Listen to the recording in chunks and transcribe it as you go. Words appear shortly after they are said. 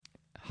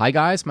Hi,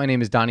 guys. My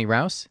name is Donnie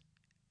Rouse,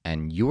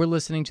 and you are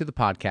listening to the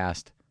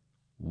podcast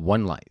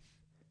One Life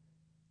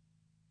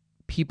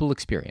People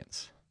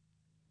Experience.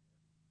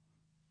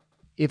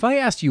 If I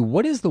asked you,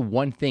 what is the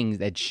one thing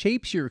that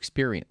shapes your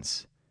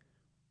experience,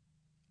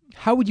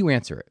 how would you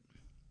answer it?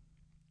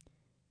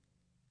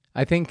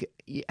 I think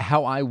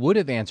how I would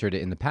have answered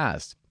it in the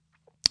past,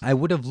 I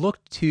would have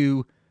looked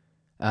to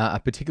a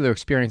particular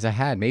experience I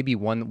had, maybe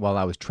one while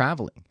I was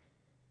traveling.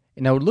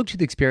 And I would look to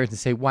the experience and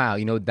say, wow,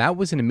 that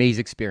was an amazing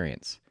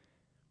experience.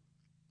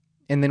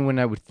 And then when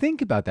I would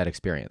think about that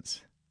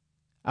experience,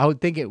 I would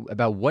think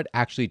about what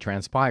actually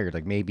transpired.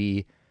 Like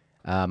maybe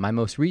one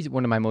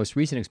of my most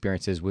recent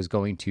experiences was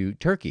going to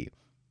Turkey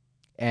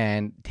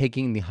and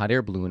taking the hot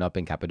air balloon up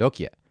in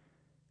Cappadocia.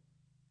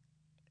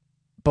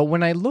 But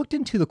when I looked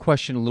into the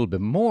question a little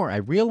bit more, I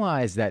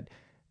realized that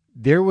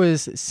there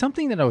was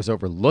something that I was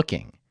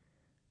overlooking.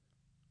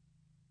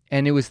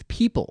 And it was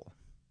people.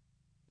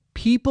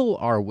 People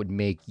are what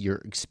make your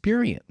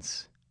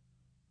experience.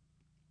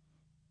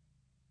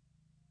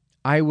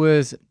 I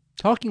was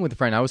talking with a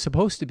friend. I was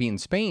supposed to be in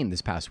Spain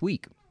this past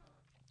week.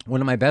 One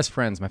of my best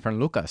friends, my friend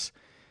Lucas,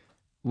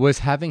 was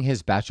having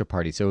his bachelor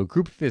party. So a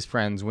group of his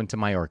friends went to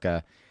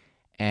Mallorca,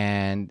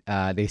 and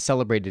they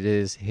celebrated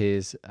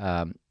his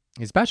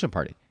bachelor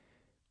party.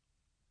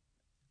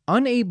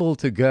 Unable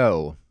to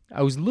go,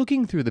 I was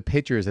looking through the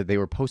pictures that they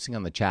were posting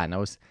on the chat, and I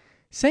was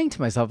saying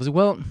to myself,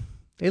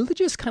 they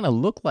just kind of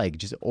look like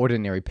just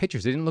ordinary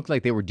pictures. They didn't look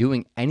like they were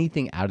doing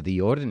anything out of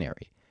the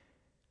ordinary.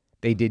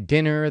 They did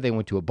dinner, they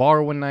went to a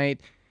bar one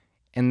night,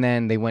 and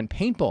then they went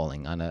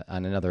paintballing on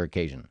another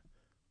occasion.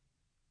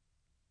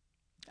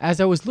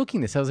 As I was looking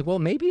at this, I was like, well,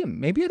 maybe I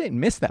didn't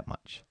miss that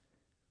much.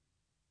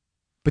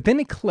 But then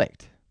it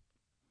clicked.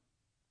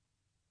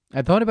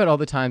 I thought about all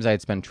the times I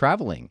had spent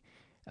traveling,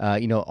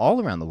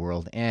 all around the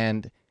world,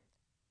 and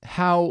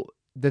how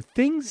the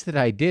things that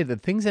I did, the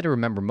things that I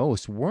remember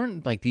most,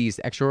 weren't like these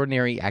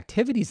extraordinary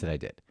activities that I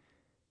did.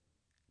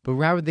 But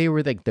rather, they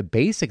were like the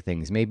basic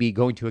things, maybe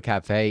going to a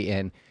cafe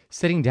and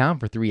sitting down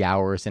for 3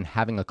 hours and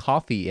having a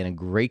coffee and a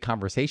great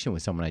conversation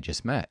with someone I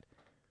just met.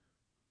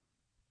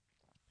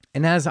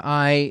 And as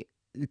I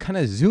kind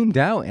of zoomed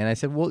out and I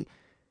said, well,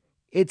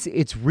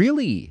 it's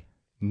really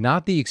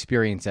not the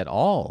experience at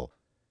all,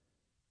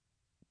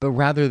 but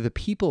rather the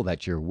people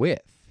that you're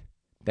with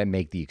that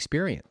make the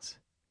experience.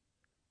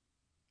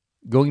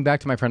 Going back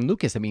to my friend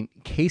Lucas,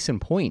 case in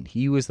point,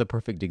 he was the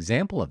perfect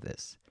example of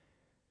this.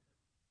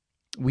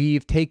 I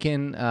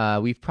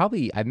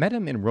met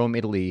him in Rome,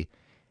 Italy,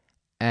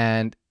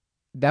 and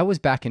that was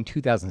back in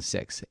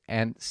 2006.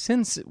 And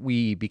since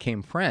we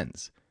became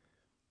friends,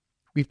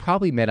 we've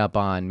probably met up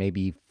on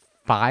maybe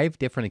 5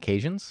 different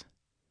occasions,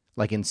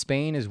 like in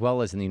Spain as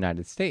well as in the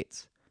United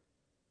States.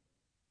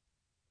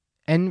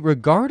 And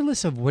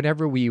regardless of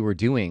whatever we were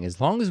doing,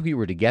 as long as we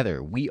were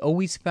together, we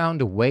always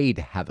found a way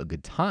to have a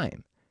good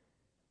time.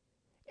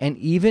 And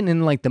even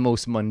in like the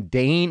most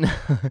mundane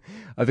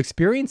of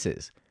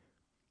experiences,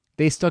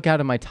 they stuck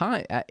out in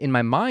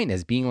my mind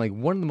as being like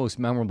one of the most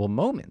memorable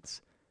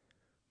moments.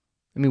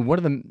 One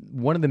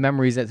of the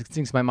memories that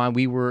sticks to my mind,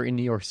 we were in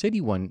New York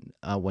City one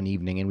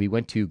evening, and we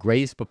went to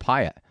Gray's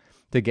Papaya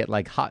to get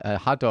like a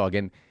hot dog.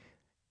 And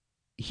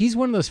he's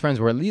one of those friends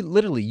where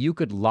literally you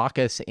could lock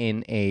us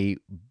in a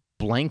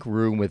blank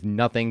room with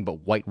nothing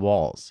but white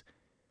walls,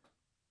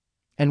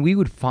 and we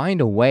would find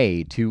a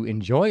way to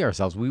enjoy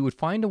ourselves. We would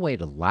find a way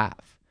to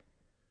laugh.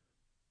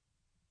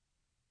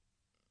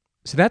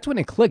 So that's when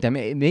it clicked. It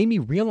made me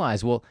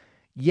realize, well,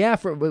 yeah,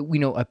 for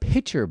a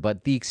picture,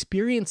 but the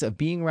experience of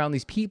being around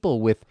these people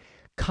with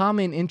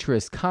common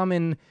interests,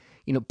 common,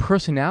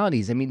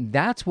 personalities,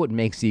 that's what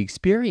makes the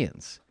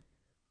experience.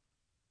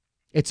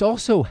 It's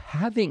also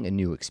having a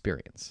new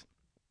experience.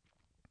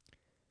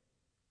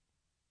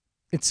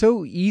 It's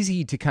so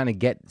easy to kind of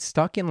get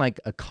stuck in like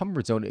a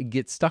comfort zone,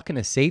 get stuck in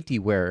a safety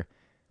where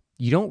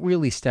you don't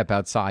really step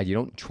outside, you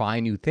don't try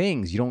new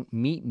things, you don't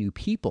meet new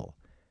people.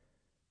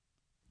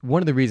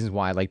 One of the reasons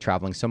why I like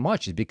traveling so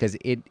much is because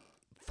it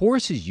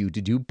forces you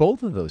to do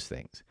both of those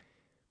things.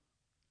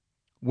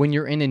 When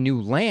you're in a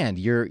new land,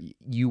 you're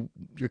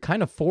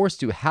kind of forced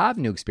to have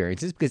new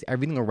experiences because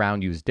everything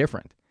around you is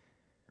different.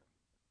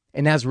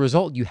 And as a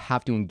result, you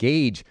have to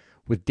engage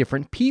with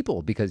different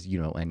people because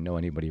you don't know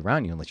anybody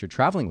around you unless you're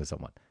traveling with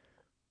someone.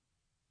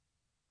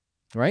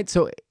 Right?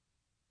 So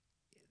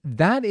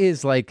that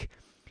is like,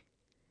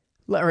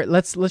 all right,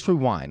 let's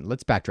rewind.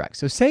 Let's backtrack.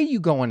 So say you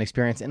go on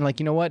experience and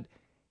like, you know what?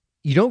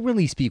 You don't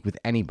really speak with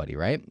anybody,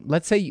 right?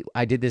 Let's say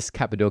I did this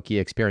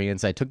Cappadocia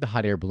experience. I took the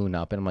hot air balloon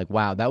up, and I'm like,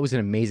 "Wow, that was an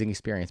amazing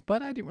experience."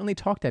 But I didn't really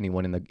talk to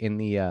anyone in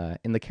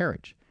the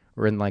carriage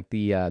or in like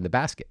the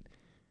basket.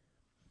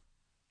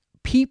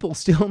 People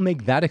still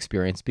make that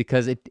experience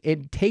because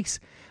it takes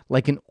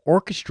like an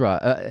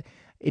orchestra.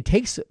 It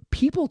takes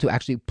people to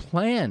actually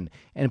plan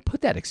and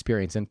put that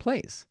experience in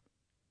place,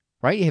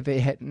 right? If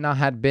it had not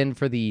had been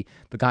for the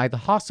guy at the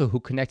hostel who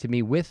connected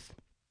me with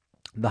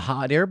the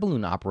hot air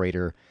balloon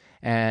operator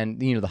and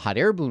the hot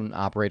air balloon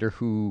operator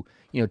who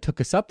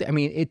took us up there. I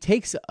mean, it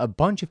takes a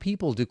bunch of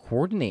people to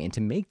coordinate and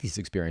to make these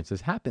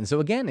experiences happen. So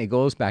again, it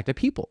goes back to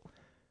people.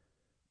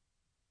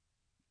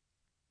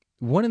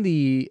 One of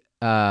the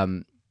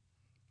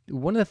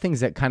things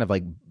that kind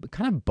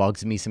of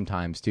bugs me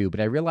sometimes too, but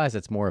I realize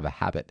it's more of a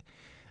habit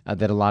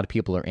that a lot of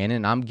people are in,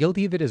 and I'm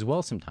guilty of it as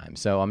well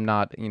sometimes. So I'm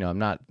not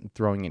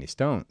throwing any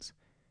stones.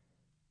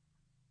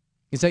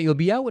 Is that you'll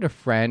be out with a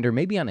friend or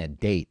maybe on a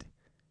date,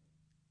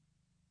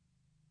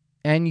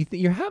 and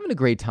you're having a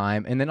great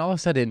time, and then all of a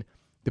sudden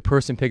the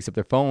person picks up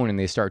their phone and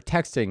they start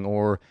texting,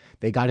 or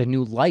they got a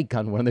new like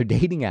on one of their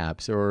dating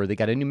apps, or they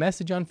got a new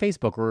message on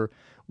Facebook, or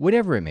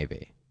whatever it may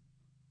be.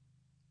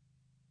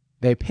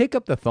 They pick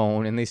up the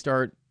phone and they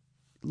start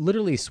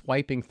literally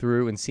swiping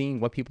through and seeing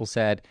what people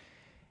said.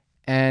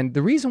 And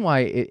the reason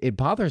why it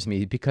bothers me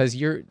is because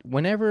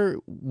whenever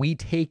we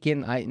take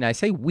in, and I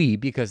say we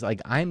because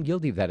I'm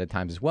guilty of that at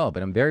times as well,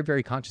 but I'm very,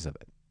 very conscious of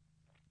it.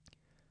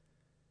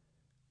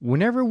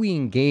 Whenever we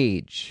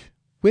engage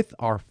with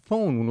our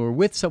phone, when we're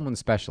with someone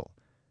special,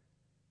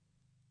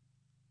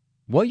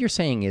 what you're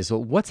saying is,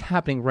 well, what's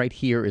happening right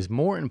here is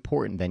more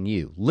important than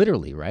you,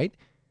 literally, right?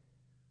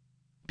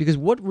 Because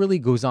what really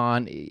goes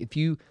on,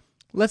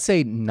 let's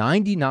say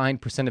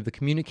 99% of the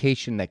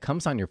communication that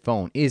comes on your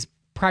phone is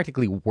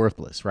practically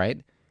worthless, right?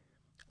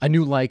 A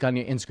new like on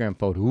your Instagram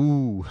photo,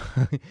 ooh,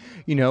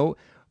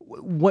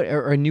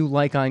 or a new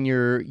like on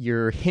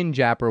your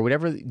Hinge app or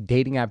whatever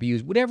dating app you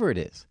use, whatever it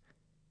is.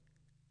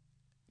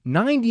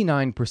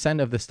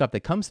 99% of the stuff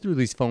that comes through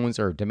these phones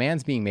are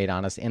demands being made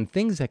on us and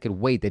things that could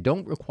wait, that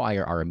don't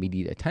require our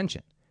immediate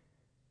attention.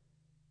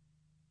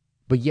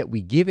 But yet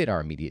we give it our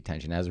immediate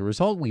attention. As a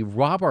result, we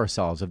rob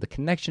ourselves of the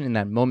connection in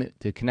that moment,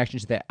 the connection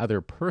to that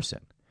other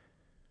person.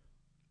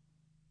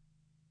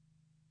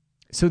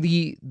 So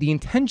the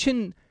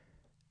intention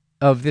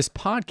of this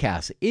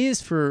podcast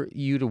is for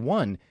you to,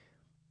 one,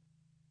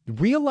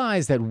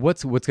 realize that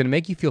what's going to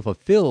make you feel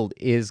fulfilled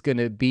is going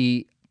to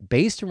be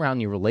based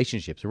around your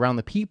relationships, around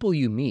the people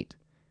you meet.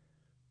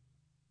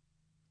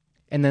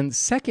 And then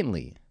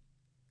secondly,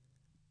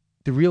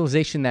 the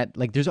realization that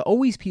there's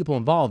always people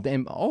involved,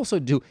 and also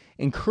to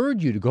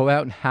encourage you to go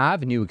out and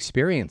have new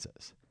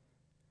experiences.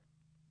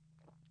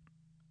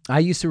 I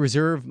used to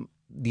reserve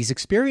these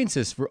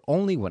experiences for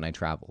only when I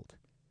traveled.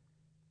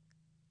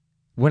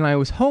 When I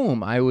was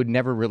home, I would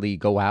never really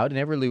go out and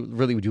never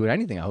really would do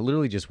anything. I would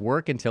literally just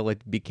work until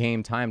it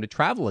became time to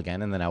travel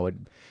again, and then I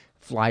would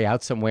fly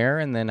out somewhere,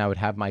 and then I would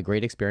have my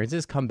great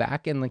experiences, come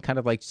back, and then kind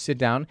of sit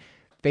down,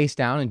 face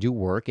down, and do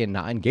work and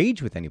not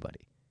engage with anybody.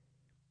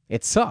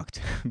 It sucked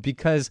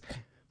because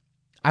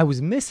I was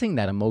missing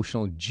that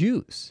emotional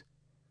juice.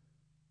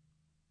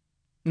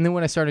 And then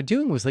what I started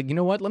doing was you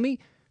know what? Let me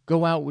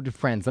go out with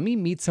friends. Let me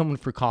meet someone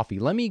for coffee.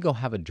 Let me go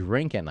have a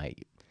drink at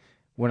night.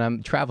 When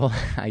I'm traveling,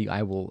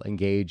 I will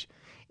engage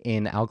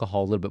in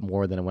alcohol a little bit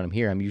more than when I'm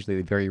here. I'm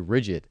usually very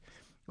rigid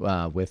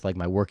with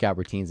my workout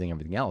routines and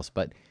everything else.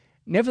 But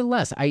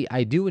nevertheless,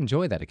 I do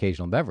enjoy that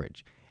occasional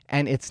beverage.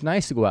 And it's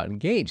nice to go out and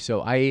engage.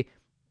 So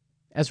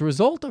as a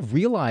result of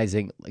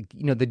realizing,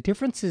 the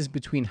differences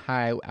between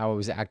how I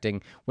was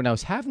acting when I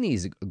was having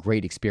these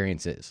great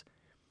experiences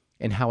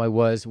and how I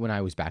was when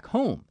I was back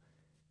home,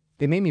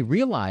 they made me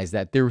realize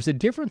that there was a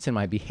difference in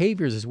my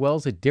behaviors as well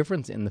as a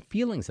difference in the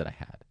feelings that I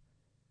had.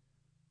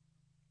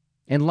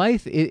 In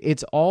life,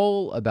 it's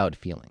all about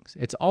feelings.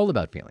 It's all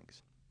about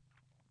feelings.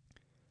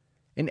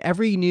 And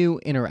every new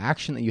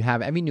interaction that you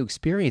have, every new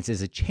experience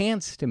is a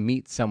chance to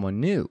meet someone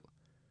new.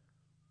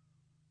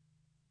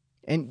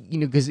 And,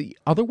 because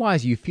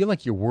otherwise you feel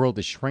like your world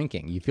is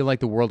shrinking. You feel like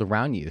the world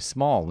around you is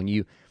small. When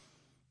you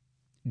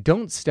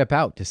don't step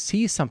out to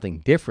see something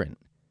different,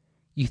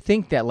 you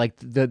think that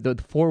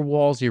the four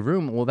walls of your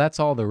room, well, that's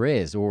all there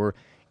is. Or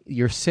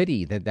your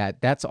city,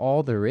 that's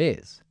all there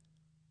is.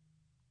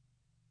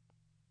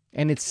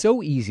 And it's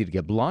so easy to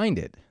get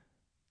blinded.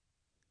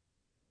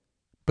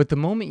 But the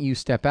moment you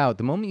step out,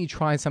 the moment you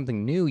try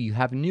something new, you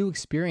have a new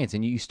experience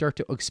and you start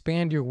to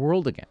expand your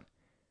world again.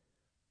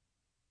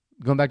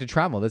 Going back to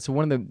travel, that's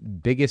one of the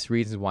biggest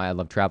reasons why I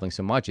love traveling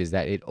so much, is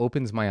that it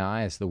opens my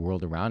eyes to the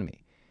world around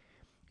me.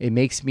 It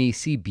makes me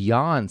see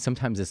beyond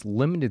sometimes this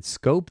limited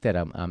scope that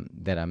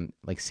I'm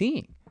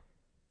seeing.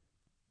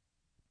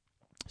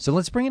 So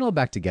let's bring it all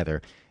back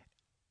together.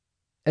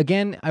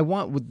 Again,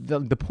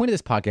 the point of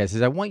this podcast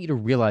is I want you to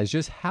realize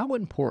just how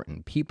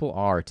important people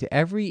are to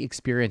every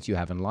experience you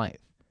have in life.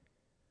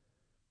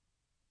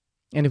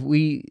 And if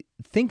we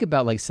think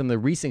about some of the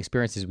recent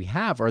experiences we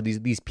have are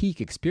these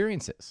peak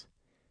experiences,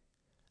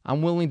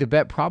 I'm willing to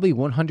bet probably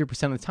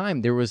 100% of the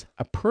time there was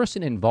a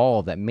person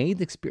involved that made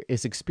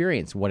this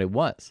experience what it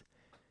was.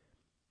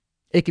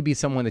 It could be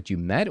someone that you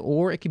met,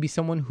 or it could be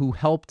someone who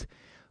helped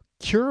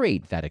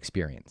curate that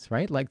experience,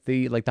 right? Like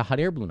the hot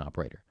air balloon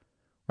operator,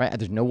 right?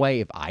 There's no way,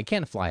 if I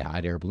can't fly a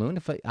hot air balloon,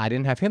 if I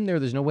didn't have him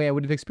there's no way I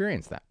would have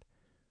experienced that.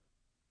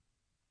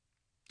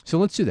 So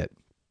let's do that.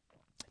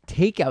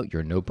 Take out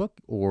your notebook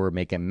or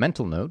make a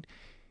mental note.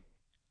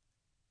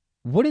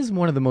 What is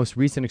one of the most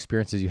recent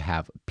experiences you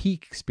have?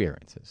 Peak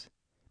experiences.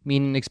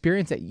 Meaning an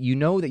experience that you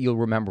know that you'll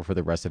remember for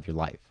the rest of your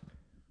life.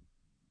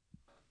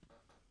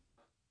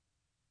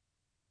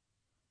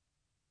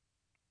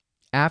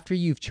 After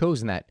you've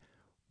chosen that,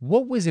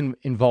 what was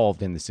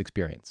involved in this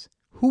experience?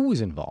 Who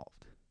was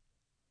involved?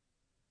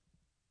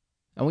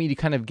 I want you to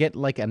kind of get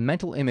like a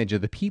mental image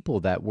of the people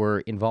that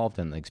were involved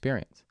in the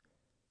experience.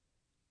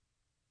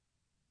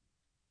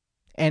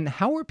 And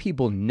how are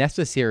people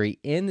necessary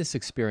in this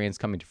experience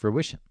coming to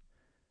fruition?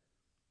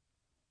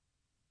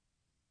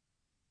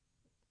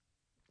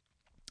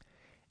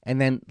 And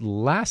then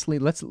lastly,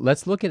 let's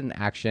look at an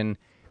action,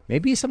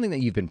 maybe something that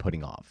you've been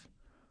putting off,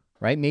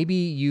 right? Maybe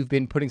you've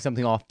been putting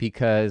something off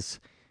because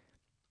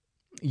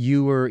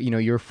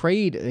you're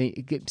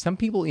afraid. Some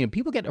people,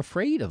 people get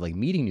afraid of like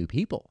meeting new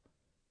people,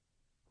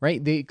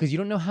 right? Because you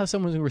don't know how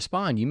someone's going to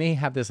respond. You may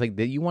have this like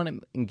that you want to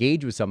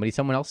engage with somebody,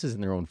 someone else is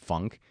in their own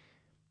funk,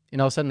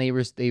 and all of a sudden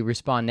they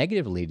respond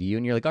negatively to you,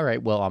 and you're like, all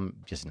right, well, I'm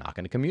just not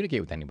going to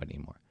communicate with anybody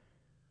anymore.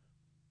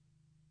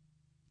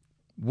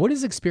 What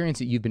is the experience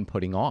that you've been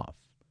putting off?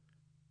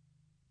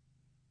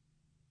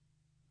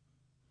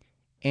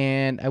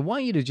 And I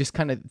want you to just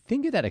kind of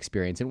think of that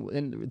experience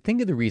and think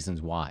of the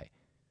reasons why.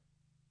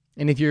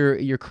 And if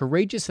you're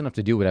courageous enough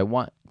to do it, I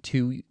want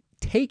to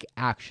take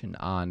action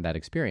on that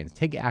experience.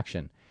 Take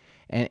action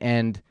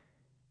and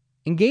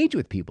engage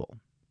with people.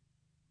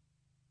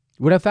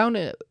 What I found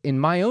in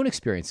my own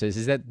experiences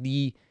is that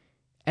the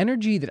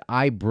energy that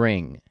I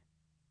bring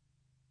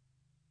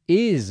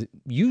is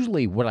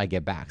usually what I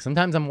get back.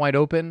 Sometimes I'm wide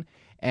open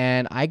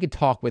and I could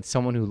talk with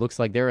someone who looks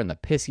like they're in the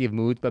pissy of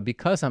moods, but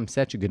because I'm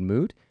such a good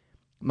mood,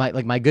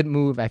 my good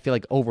mood, I feel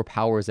like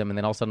overpowers them, and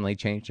then all of a sudden they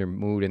change their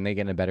mood and they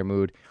get in a better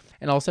mood,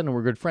 and all of a sudden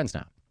we're good friends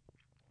now.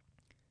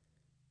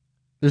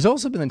 There's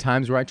also been the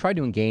times where I try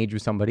to engage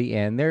with somebody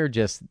and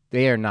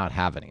they are not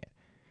having it,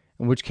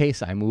 in which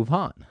case I move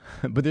on.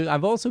 But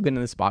I've also been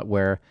in the spot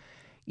where,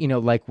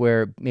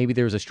 where maybe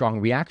there was a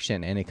strong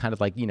reaction and it kind of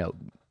like,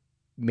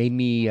 made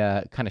me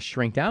kind of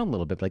shrink down a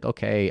little bit. Like,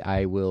 okay,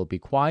 I will be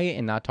quiet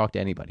and not talk to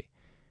anybody.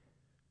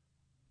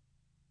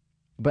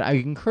 But I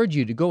encourage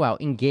you to go out,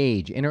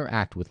 engage,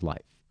 interact with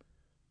life.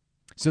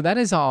 So that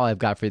is all I've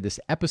got for this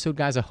episode,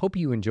 guys. I hope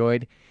you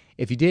enjoyed.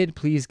 If you did,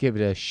 please give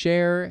it a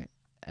share,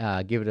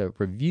 give it a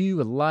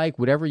review, a like,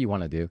 whatever you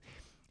want to do.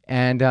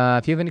 And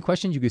if you have any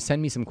questions, you can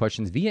send me some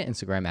questions via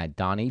Instagram at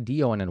Donny,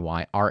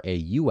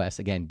 DONNYRAUS.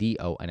 Again,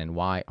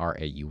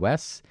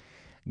 DONNYRAUS.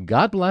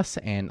 God bless,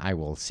 and I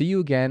will see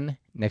you again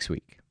next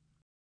week.